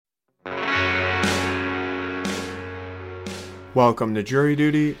Welcome to Jury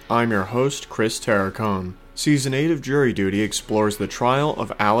Duty. I'm your host, Chris Terracone. Season 8 of Jury Duty explores the trial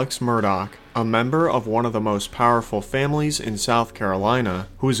of Alex Murdaugh, a member of one of the most powerful families in South Carolina,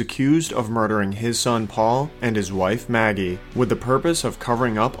 who is accused of murdering his son Paul and his wife Maggie, with the purpose of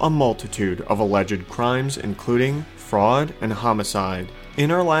covering up a multitude of alleged crimes including fraud and homicide. In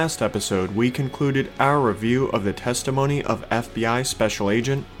our last episode, we concluded our review of the testimony of FBI Special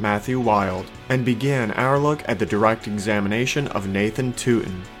Agent Matthew Wild, and began our look at the direct examination of Nathan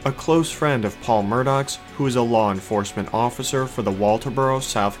Tootin, a close friend of Paul Murdaugh's, who is a law enforcement officer for the Walterboro,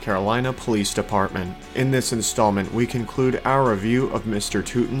 South Carolina Police Department. In this installment, we conclude our review of Mr.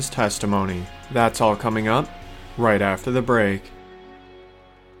 Tootin's testimony. That's all coming up right after the break.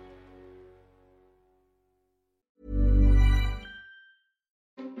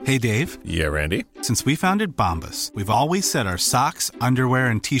 Hey, Dave. Yeah, Randy. Since we founded Bombas, we've always said our socks, underwear,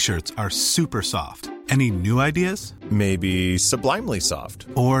 and T-shirts are super soft. Any new ideas? Maybe sublimely soft.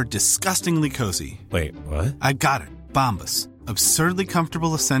 Or disgustingly cozy. Wait, what? I got it. Bombas. Absurdly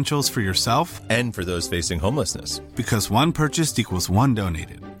comfortable essentials for yourself and for those facing homelessness. Because one purchased equals one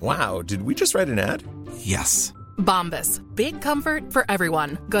donated. Wow, did we just write an ad? Yes. Bombas. Big comfort for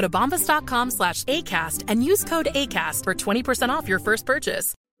everyone. Go to bombas.com/ACAST and use code ACAST for 20% off your first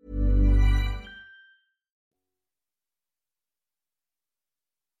purchase.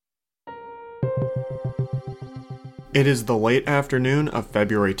 It is the late afternoon of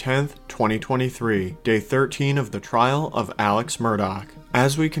February 10th, 2023, day 13 of the trial of Alex Murdaugh.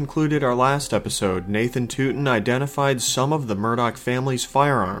 As we concluded our last episode, Nathan Tootin identified some of the Murdaugh family's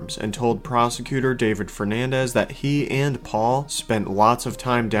firearms and told prosecutor David Fernandez that he and Paul spent lots of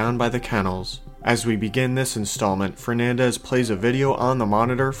time down by the kennels. As we begin this installment, Fernandez plays a video on the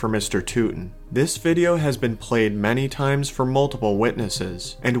monitor for Mr. Tootin. This video has been played many times for multiple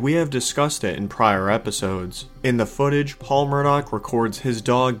witnesses, and we have discussed it in prior episodes. In the footage, Paul Murdaugh records his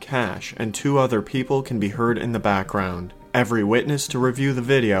dog Cash, and two other people can be heard in the background. Every witness to review the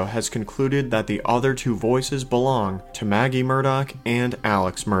video has concluded that the other two voices belong to Maggie Murdaugh and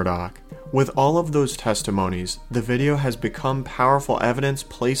Alex Murdaugh. With all of those testimonies, the video has become powerful evidence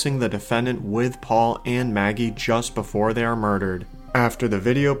placing the defendant with Paul and Maggie just before they are murdered. After the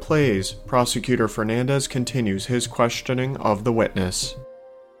video plays, Prosecutor Fernandez continues his questioning of the witness.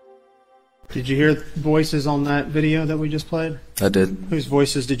 Did you hear voices on that video that we just played? I did. Whose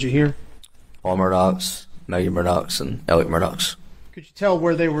voices did you hear? Paul Murdaugh's, Maggie Murdaugh's, and Elliot Murdaugh's. Could you tell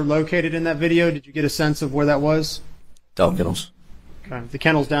where they were located in that video? Did you get a sense of where that was? Dog kennels. Okay. The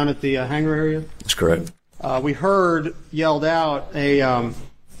kennels down at the hangar area? That's correct. We heard yelled out a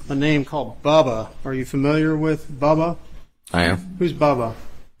name called Bubba. Are you familiar with Bubba? I am. Who's Bubba?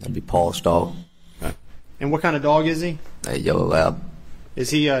 That'd be Paul's dog. Okay. And what kind of dog is he? A yellow lab.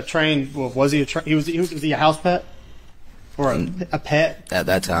 Is he trained? Well, was he was he a house pet or a pet? At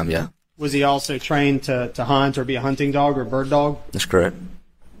that time, yeah. Was he also trained to hunt or be a hunting dog or a bird dog? That's correct.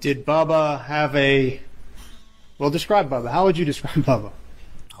 Did Bubba have a... Well, describe Bubba. How would you describe Bubba?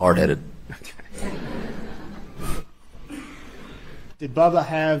 Hard-headed. Did Bubba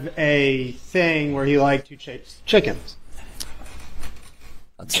have a thing where he liked to chase chickens?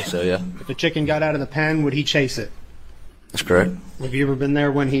 I'd say so, yeah. If a chicken got out of the pen, would he chase it? That's correct. Have you ever been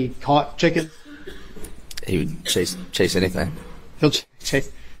there when he caught chickens? He would chase anything. He'll chase.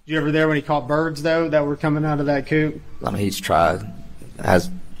 Did you ever there when he caught birds, though, that were coming out of that coop? I mean, he's tried.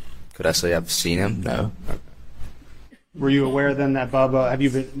 Could I say I've seen him? No. Were you aware then that Bubba?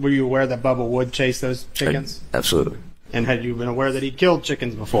 Were you aware that Bubba would chase those chickens? Absolutely. And had you been aware that he killed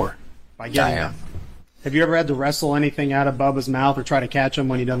chickens before? By getting them? Have you ever had to wrestle anything out of Bubba's mouth or try to catch him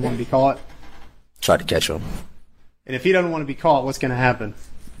when he doesn't want to be caught? Tried to catch him. And if he doesn't want to be caught, what's going to happen?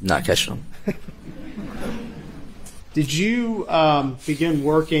 Not catching him. Did you begin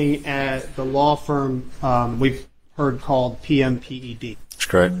working at the law firm we've heard called PMPED? That's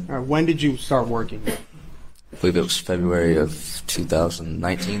correct. All right, when did you start working? I believe it was February of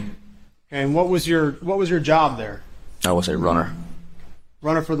 2019. Okay, and what was your job there? I was a runner.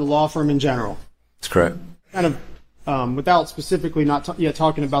 Runner for the law firm in general? That's correct. Kind of, without specifically not yet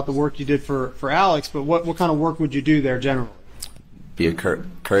talking about the work you did for Alex, but what kind of work would you do there generally? Be a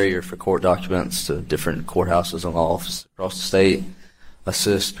courier for court documents to different courthouses and law offices across the state.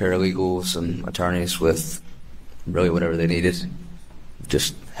 Assist paralegals and attorneys with really whatever they needed.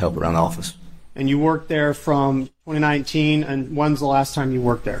 Just help around the office. And you worked there from 2019, and when's the last time you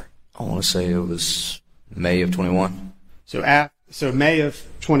worked there? I want to say it was May of 21. So May of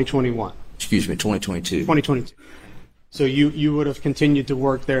 2021. Excuse me, 2022. 2022. So you would have continued to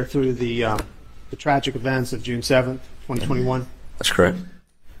work there through the tragic events of June 7th, 2021? That's correct.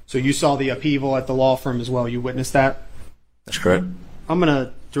 So you saw the upheaval at the law firm as well. You witnessed that? That's correct. I'm going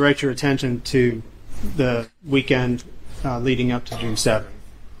to direct your attention to the weekend leading up to June 7th.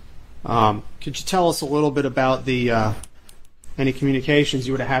 Could you tell us a little bit about the any communications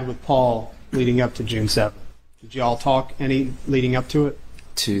you would have had with Paul leading up to June 7th? Did you all talk any leading up to it?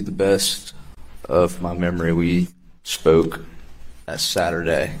 To the best of my memory, we spoke that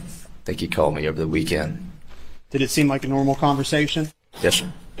Saturday. I think he called me over the weekend. Did it seem like a normal conversation? Yes,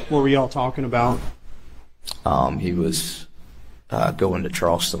 sir. What were y'all talking about? He was going to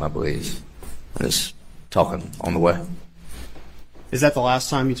Charleston, I believe, and was talking on the way. Is that the last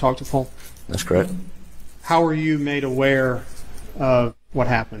time you talked to Paul? That's correct. How were you made aware of what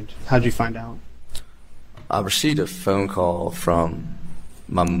happened? How did you find out? I received a phone call from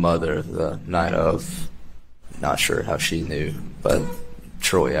my mother the night of. Not sure how she knew, but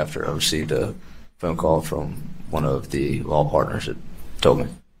shortly after I received a phone call from one of the law partners that told me.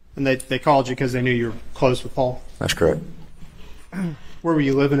 And they called you because they knew you were close with Paul? That's correct. Where were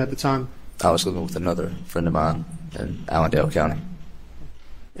you living at the time? I was living with another friend of mine in Allendale County.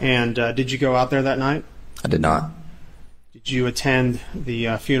 And did you go out there that night? I did not. Did you attend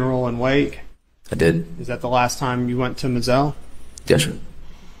the funeral and wake? I did. Is that the last time you went to Mizell? Yes, sir.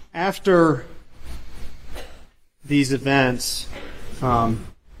 After these events, how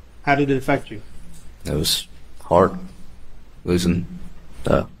did it affect you? It was hard losing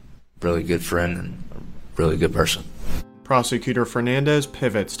a really good friend and a really good person. Prosecutor Fernandez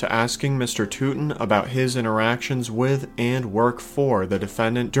pivots to asking Mr. Tootin about his interactions with and work for the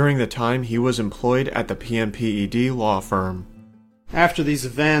defendant during the time he was employed at the PMPED law firm. After these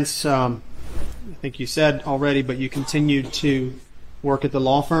events, I think you said already, but you continued to work at the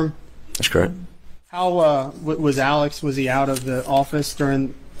law firm? That's correct. How was Alex? Was he out of the office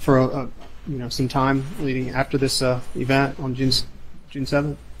for some time leading after this event on June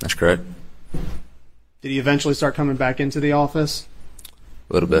 7th? That's correct. Did he eventually start coming back into the office?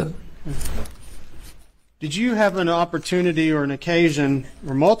 A little bit. Did you have an opportunity or an occasion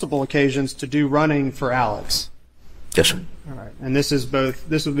or multiple occasions to do running for Alex? Yes, sir. All right. And this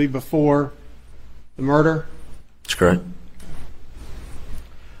would be before the murder? That's correct.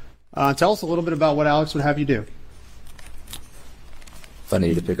 Tell us a little bit about what Alex would have you do. If I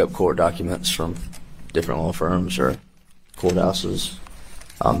needed to pick up court documents from different law firms or courthouses,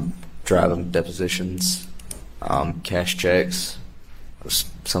 driving depositions, cash checks,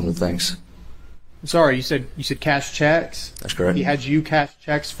 some of the things. I'm sorry, you said cash checks? That's correct. He had you cash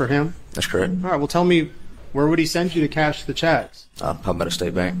checks for him? That's correct. All right, well tell me, where would he send you to cash the checks? Palmetto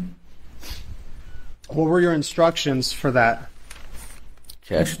State Bank. What were your instructions for that?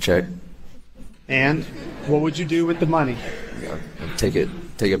 Cash a check. And what would you do with the money? Take it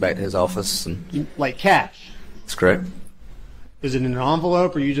back to his office. And like cash? That's correct. Is it in an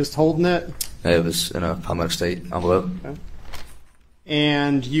envelope, or are you just holding it? It was in a Palmetto State envelope. Okay.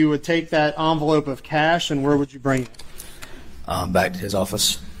 And you would take that envelope of cash, and where would you bring it? Back to his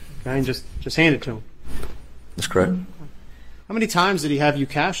office. Okay, and just hand it to him. That's correct. How many times did he have you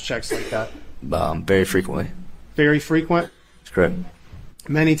cash checks like that? Very frequently. Very frequent? That's correct.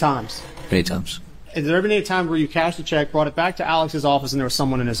 Many times? Many times. Has there ever been a time where you cashed a check, brought it back to Alex's office, and there was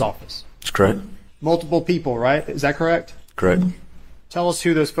someone in his office? That's correct. Multiple people, right? Is that correct? Correct. Tell us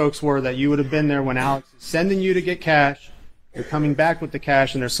who those folks were that you would have been there when Alex is sending you to get cash, you're coming back with the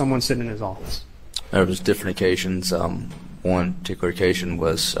cash, and there's someone sitting in his office. There was different occasions. One particular occasion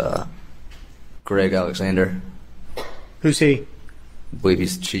was Greg Alexander. Who's he? I believe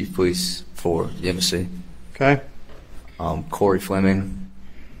he's the chief of police for the embassy. Okay. Corey Fleming.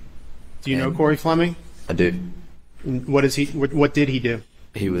 Do you know Corey Fleming? I do. And what did he do?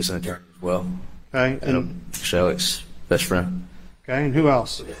 He was an attorney as well. Okay. And Alex's best friend. Okay, and who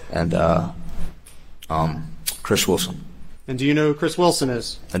else? And Chris Wilson. And do you know who Chris Wilson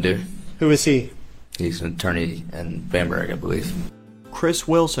is? I do. Who is he? He's an attorney in Bamberg, I believe. Chris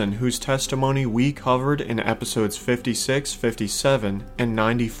Wilson, whose testimony we covered in episodes 56, 57, and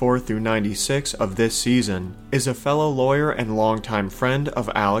 94 through 96 of this season, is a fellow lawyer and longtime friend of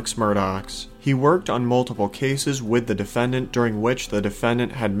Alex Murdaugh's. He worked on multiple cases with the defendant during which the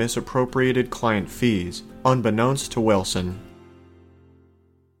defendant had misappropriated client fees, unbeknownst to Wilson.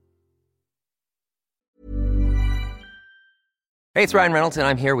 Hey, it's Ryan Reynolds, and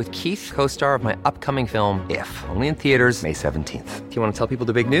I'm here with Keith, co-star of my upcoming film, If, only in theaters May 17th. Do you want to tell people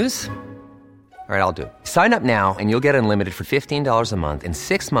the big news? All right, I'll do it. Sign up now and you'll get unlimited for $15 a month and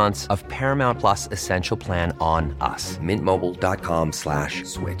 6 months of Paramount Plus Essential Plan on us.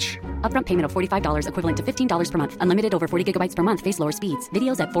 MintMobile.com/switch. Upfront payment of $45 equivalent to $15 per month. Unlimited over 40 gigabytes per month. Face lower speeds.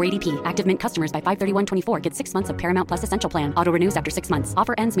 Videos at 480p. Active Mint customers by 531.24 get 6 months of Paramount Plus Essential Plan. Auto renews after 6 months.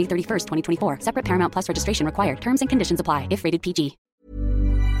 Offer ends May 31st, 2024. Separate Paramount Plus registration required. Terms and conditions apply if rated PG.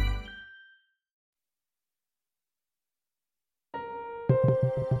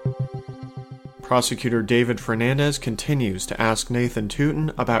 Prosecutor David Fernandez continues to ask Nathan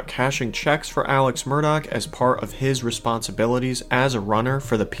Tootin about cashing checks for Alex Murdaugh as part of his responsibilities as a runner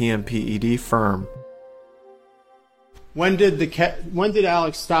for the PMPED firm. When did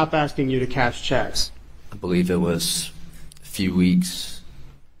Alex stop asking you to cash checks? I believe it was a few weeks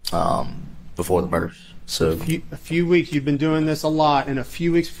before the murders. So a few weeks. You've been doing this a lot, and a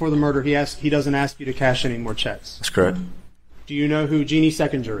few weeks before the murder, he doesn't ask you to cash any more checks. That's correct. Do you know who Jeannie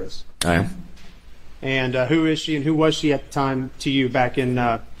Seckinger is? I am. And who is she, and who was she at the time to you back in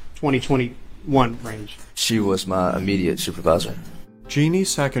 2021 range? She was my immediate supervisor. Jeannie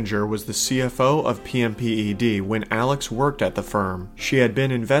Seckinger was the CFO of PMPED when Alex worked at the firm. She had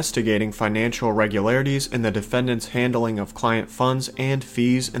been investigating financial irregularities in the defendant's handling of client funds and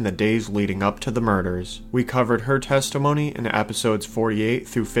fees in the days leading up to the murders. We covered her testimony in episodes 48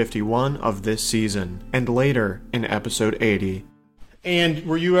 through 51 of this season, and later in episode 80. And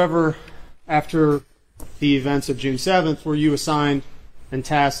were you ever, after the events of June 7th, were you assigned and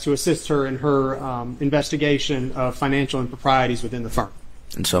tasked to assist her in her investigation of financial improprieties within the firm?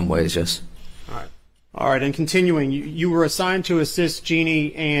 In some ways, yes. All right. And continuing, you were assigned to assist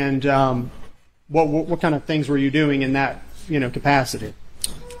Jeannie, and what kind of things were you doing in that capacity?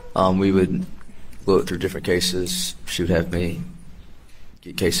 We would look through different cases. She would have me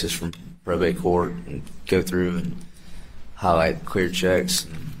get cases from probate court and go through and highlight cleared checks.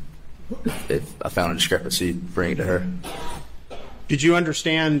 If I found a discrepancy, bring it to her. Did you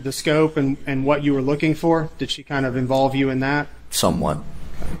understand the scope and what you were looking for? Did she kind of involve you in that? Somewhat.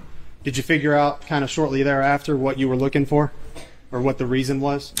 Did you figure out kind of shortly thereafter what you were looking for, or what the reason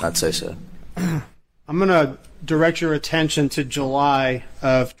was? I'd say so. I'm going to direct your attention to July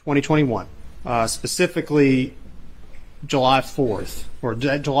of 2021, specifically July 4th, or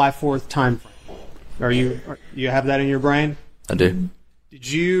July 4th time frame. You have that in your brain? I do. Did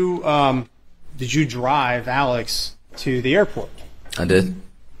you drive Alex to the airport? I did.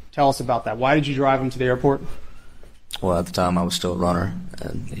 Tell us about that. Why did you drive him to the airport? Well, at the time I was still a runner,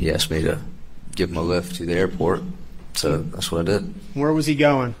 and he asked me to give him a lift to the airport, so that's what I did. Where was he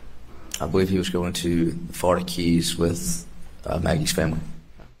going? I believe he was going to the Florida Keys with Maggie's family.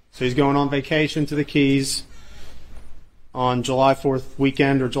 So he's going on vacation to the Keys on July 4th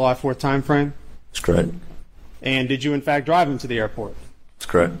weekend or July 4th time frame? That's correct. And did you in fact drive him to the airport?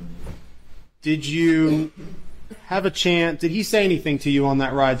 That's correct. Did you have a chance? Did he say anything to you on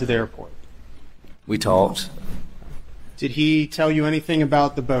that ride to the airport? We talked. Did he tell you anything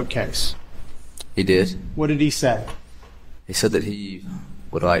about the boat case? He did. What did he say? He said that he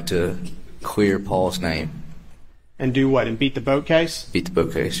would like to clear Paul's name. And do what? And beat the boat case? Beat the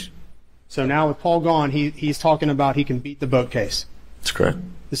boat case. So now with Paul gone, he's talking about he can beat the boat case. That's correct.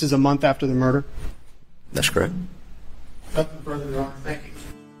 This is a month after the murder? That's correct. Thank you.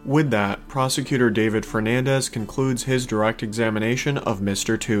 With that, Prosecutor David Fernandez concludes his direct examination of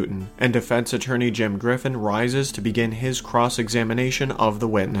Mr. Tootin, and Defense Attorney Jim Griffin rises to begin his cross-examination of the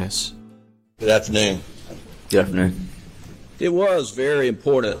witness. Good afternoon. Good afternoon. It was very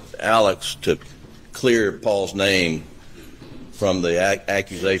important, Alex, to clear Paul's name from the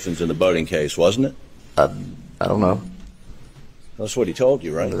accusations in the boating case, wasn't it? I don't know. That's what he told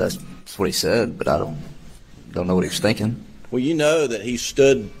you, right? That's what he said, but I don't know what he was thinking. Well, you know that he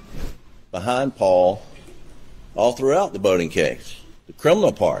stood behind Paul all throughout the boating case, the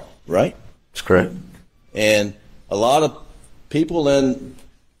criminal part, right? That's correct. And a lot of people in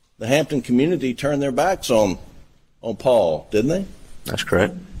the Hampton community turned their backs on Paul, didn't they? That's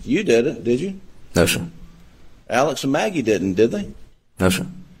correct. You didn't, did you? No, sir. Alex and Maggie didn't, did they? No, sir.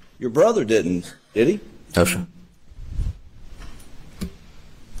 Your brother didn't, did he? No, sir.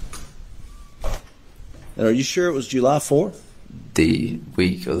 And are you sure it was July 4th? The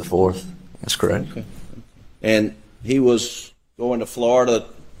week of the 4th. That's correct. Okay. And he was going to Florida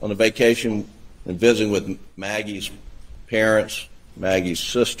on a vacation and visiting with Maggie's parents, Maggie's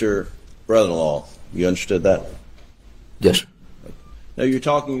sister, brother-in-law. You understood that? Yes, sir. Now you're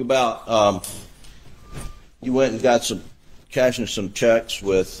talking about you went and got cashing some checks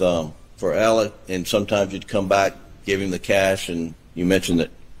with for Alec, and sometimes you'd come back, give him the cash, and you mentioned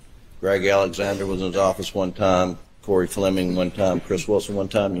that Greg Alexander was in his office one time, Corey Fleming one time, Chris Wilson one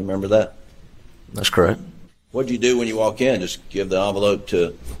time. You remember that? That's correct. What did you do when you walk in? Just give the envelope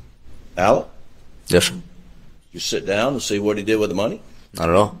to Alec? Yes, sir. You sit down and see what he did with the money? Not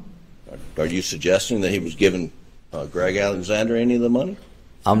at all. Are you suggesting that he was giving Greg Alexander any of the money?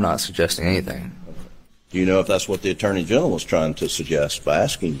 I'm not suggesting anything. Do you know if that's what the Attorney General was trying to suggest by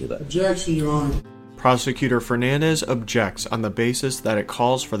asking you that? Objection, Your Honor. Prosecutor Fernandez objects on the basis that it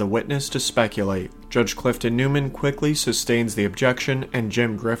calls for the witness to speculate. Judge Clifton Newman quickly sustains the objection, and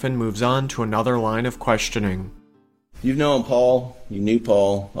Jim Griffin moves on to another line of questioning. You've known Paul, you knew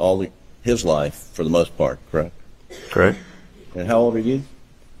Paul all his life for the most part, correct? Correct. And how old are you?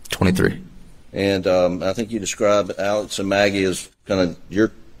 23. And I think you described Alex and Maggie as kind of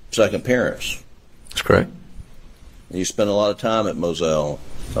your second parents. That's correct. And you spent a lot of time at Moselle.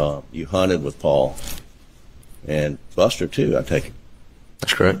 You hunted with Paul. And Buster, too, I take it.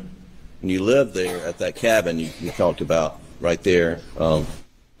 That's correct. And you lived there at that cabin you talked about right there on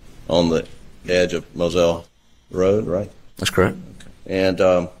the edge of Moselle Road, right? That's correct. And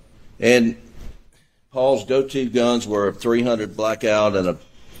Paul's go-to guns were a .300 Blackout and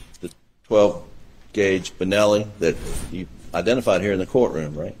the 12-gauge Benelli that you identified here in the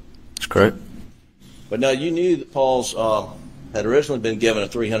courtroom, right? That's correct. But now you knew that Paul's had originally been given a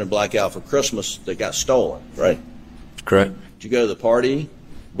 .300 Blackout for Christmas that got stolen, right? That's correct. Did you go to the party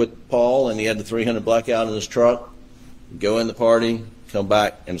with Paul and he had the .300 Blackout in his truck? You go in the party, come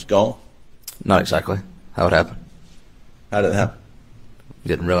back, and it's gone? Not exactly how it happened. How did it happen?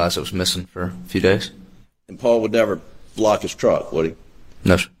 Didn't realize it was missing for a few days. And Paul would never lock his truck, would he?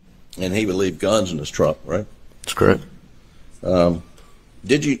 No, sir. And he would leave guns in his truck, right? That's correct.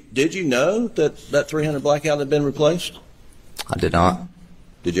 Did you know that .300 Blackout had been replaced? I did not.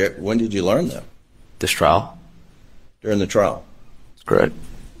 When did you learn that? This trial? During the trial. That's correct.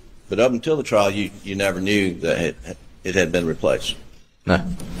 But up until the trial, you never knew that it had been replaced. No.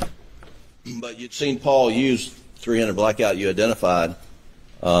 But you'd seen Paul use .300 Blackout you identified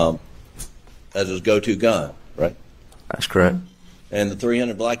as his go-to gun, right? That's correct. And the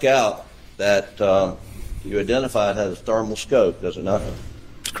 .300 Blackout that you identified has a thermal scope, does it not?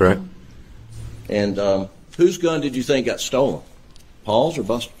 That's correct. And whose gun did you think got stolen? Paul's or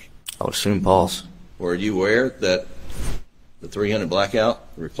Buster's? I would assume Paul's. Were you aware that the .300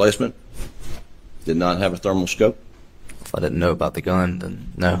 Blackout, the replacement, did not have a thermal scope? If I didn't know about the gun,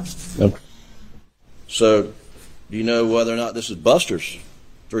 then no. Okay. So, do you know whether or not this is Buster's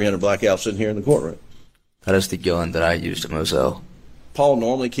 .300 Blackout sitting here in the courtroom? That is the gun that I used at Moselle. Paul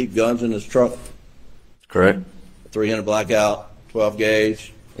normally keep guns in his truck? Correct. .300 Blackout, 12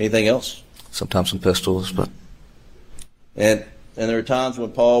 gauge, anything else? Sometimes some pistols, but... And there were times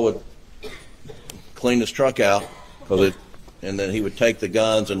when Paul would clean his truck out, and then he would take the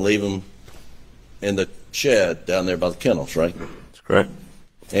guns and leave them in the shed down there by the kennels, right? That's correct.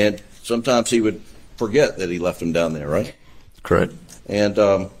 And sometimes he would forget that he left them down there, right? That's correct. And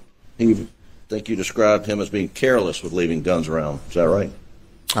I think you described him as being careless with leaving guns around. Is that right?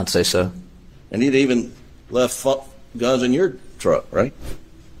 I'd say so. And he'd even left guns in your truck, right?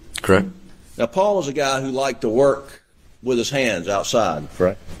 Correct. Now, Paul was a guy who liked to work with his hands outside,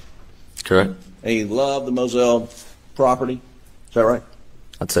 correct? Correct. And he loved the Moselle property. Is that right?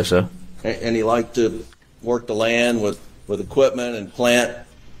 I'd say so. And he liked to work the land with equipment and plant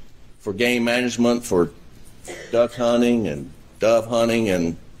for game management, for duck hunting and dove hunting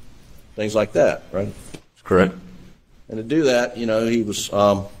and things like that, right? Correct. And to do that,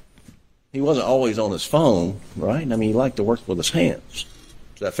 he wasn't always on his phone, right? I mean, he liked to work with his hands.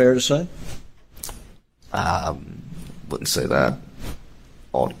 Is that fair to say? Wouldn't say that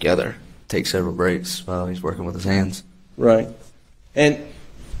altogether. Take several breaks while he's working with his hands. Right. And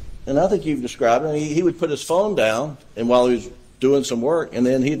I think you've described it. He would put his phone down, and while he was doing some work, and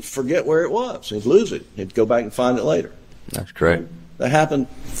then he'd forget where it was. He'd lose it. He'd go back and find it later. That's correct. That happened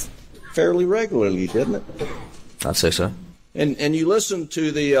fairly regularly, didn't it? I'd say so. And you listened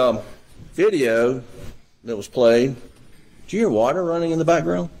to the video that was played. Did you hear water running in the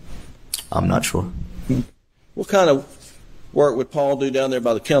background? I'm not sure. What kind of work would Paul do down there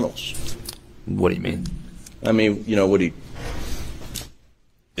by the kennels? What do you mean? I mean, would he,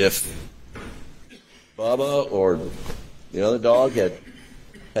 if Bubba or the other dog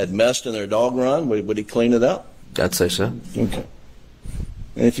had messed in their dog run, would he clean it up? I'd say so. Okay.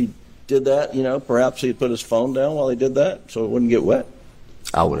 And if he did that, perhaps he'd put his phone down while he did that so it wouldn't get wet?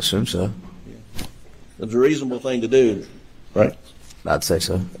 I would assume so. Yeah. It's a reasonable thing to do, right? I'd say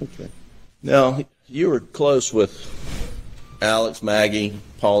so. Okay. Now, you were close with Alex, Maggie,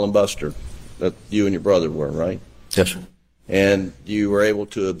 Paul, and Buster, that you and your brother were, right? Yes, sir. And you were able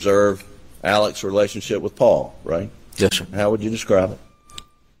to observe Alex's relationship with Paul, right? Yes, sir. How would you describe it?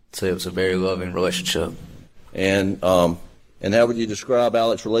 So it was a very loving relationship. And how would you describe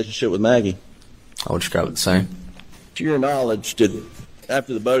Alex's relationship with Maggie? I would describe it the same. To your knowledge,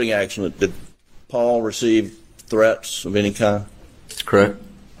 after the boating accident, did Paul receive threats of any kind? That's correct.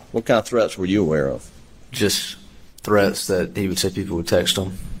 What kind of threats were you aware of? Just threats that he would say people would text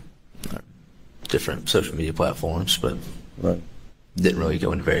him. Different social media platforms, but right. Didn't really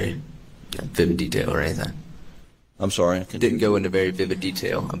go into very vivid detail or anything. I'm sorry? Didn't go into very vivid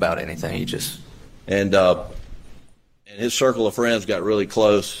detail about anything. He just... And his circle of friends got really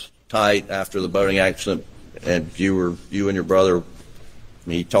close, tight after the boating accident, and you and your brother, I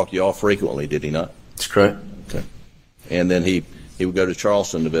mean, he talked to you all frequently, did he not? That's correct. Okay. And then he would go to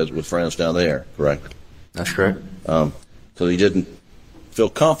Charleston to visit with friends down there, correct? That's correct. So he didn't feel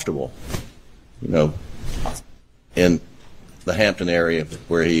comfortable, in the Hampton area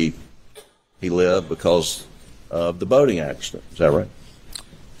where he lived because of the boating accident. Is that right?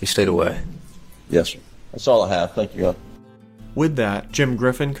 He stayed away. Yes, sir. That's all I have. Thank you. With that, Jim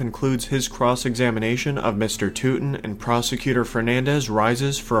Griffin concludes his cross-examination of Mr. Tootin, and Prosecutor Fernandez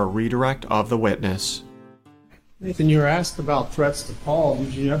rises for a redirect of the witness. Nathan, you were asked about threats to Paul.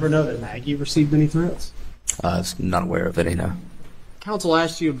 Did you ever know that Maggie received any threats? I was not aware of any, no. Counsel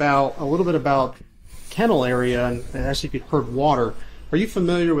asked you a little bit about kennel area and asked if you'd heard water. Are you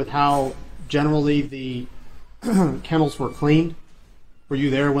familiar with how generally the kennels were cleaned? Were you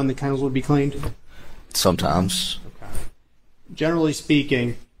there when the kennels would be cleaned? Sometimes. Okay. Generally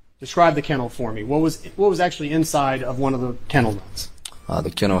speaking, describe the kennel for me. What was actually inside of one of the kennel nuts? The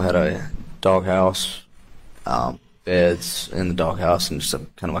kennel had a doghouse, beds in the doghouse, and just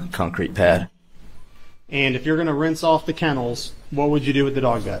kind of like a concrete pad. And if you're going to rinse off the kennels, what would you do with the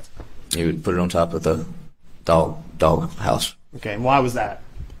dog bed? You would put it on top of the dog house. Okay, and why was that?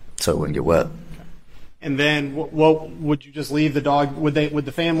 So it wouldn't get wet. And then, what would you just leave the dog? Would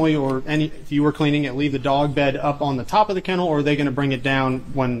the family or if you were cleaning it, leave the dog bed up on the top of the kennel, or are they going to bring it down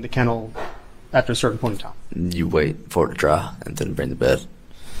when the kennel, after a certain point in time? You wait for it to dry and then bring the bed.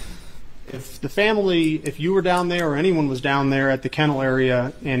 If you were down there or anyone was down there at the kennel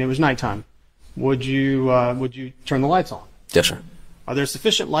area and it was nighttime, would you turn the lights on? Yes, sir. Are there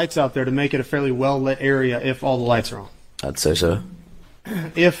sufficient lights out there to make it a fairly well lit area if all the lights are on? I'd say so.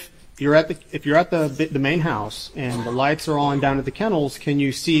 If you're at the main house and the lights are on down at the kennels, can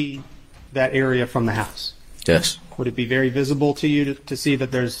you see that area from the house? Yes. Would it be very visible to you to see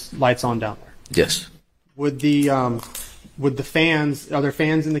that there's lights on down there? Yes. Are there fans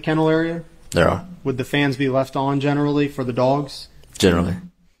in the kennel area? There are. Would the fans be left on generally for the dogs? Generally.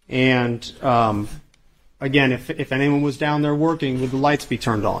 And again, if anyone was down there working, would the lights be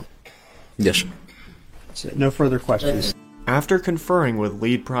turned on? Yes, sir. That's it. No further questions. After conferring with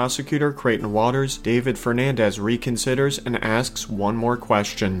lead prosecutor Creighton Waters, David Fernandez reconsiders and asks one more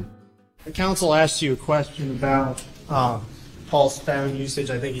question. The counsel asked you a question about Paul's phone usage.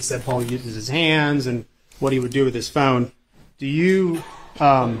 I think he said Paul uses his hands and what he would do with his phone. Do you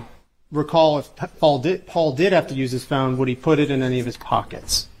recall if Paul did have to use his phone, would he put it in any of his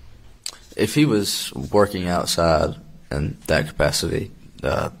pockets? If he was working outside in that capacity,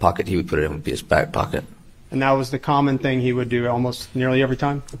 the pocket he would put it in would be his back pocket. And that was the common thing he would do almost nearly every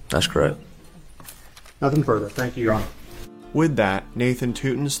time? That's correct. Nothing further. Thank you, Your Honor. With that, Nathan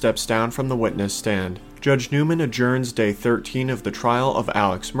Tootin steps down from the witness stand. Judge Newman adjourns Day 13 of the trial of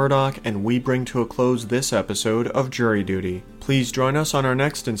Alex Murdaugh, and we bring to a close this episode of Jury Duty. Please join us on our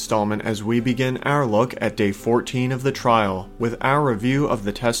next installment as we begin our look at Day 14 of the trial, with our review of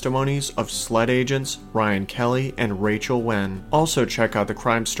the testimonies of SLED agents Ryan Kelly and Rachel Wen. Also check out the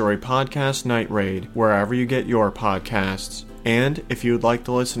Crime Story podcast Night Raid, wherever you get your podcasts. And if you would like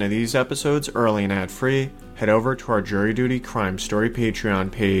to listen to these episodes early and ad-free, head over to our Jury Duty Crime Story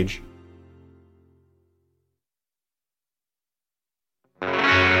Patreon page.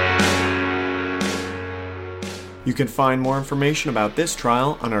 You can find more information about this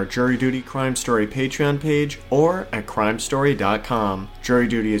trial on our Jury Duty Crime Story Patreon page or at crimestory.com. Jury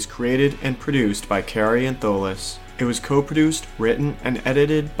Duty is created and produced by Carrie Antholis. It was co-produced, written, and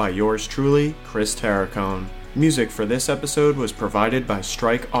edited by yours truly, Chris Terracone. Music for this episode was provided by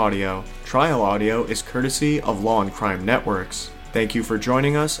Strike Audio. Trial audio is courtesy of Law and Crime Networks. Thank you for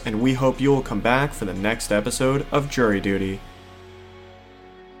joining us, and we hope you will come back for the next episode of Jury Duty.